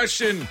have a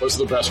question. What's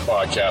the best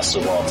podcast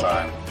of all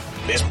time?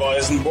 Baseball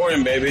isn't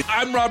boring, baby.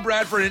 I'm Rob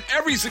Bradford, and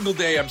every single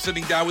day I'm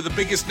sitting down with the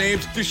biggest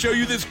names to show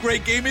you this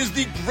great game is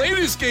the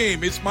greatest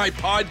game. It's my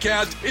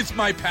podcast. It's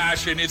my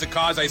passion. It's a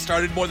cause I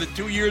started more than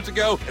 2 years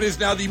ago and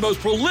is now the most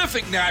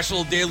prolific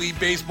national daily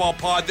baseball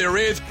pod there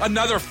is.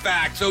 Another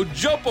fact, so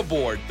jump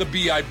aboard the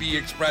BIB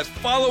Express.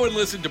 Follow and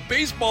listen to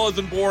Baseball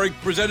Isn't Boring,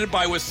 presented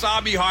by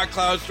Wasabi Hot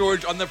Cloud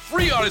Storage on the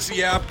free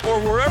Odyssey app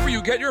or wherever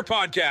you get your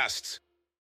podcasts.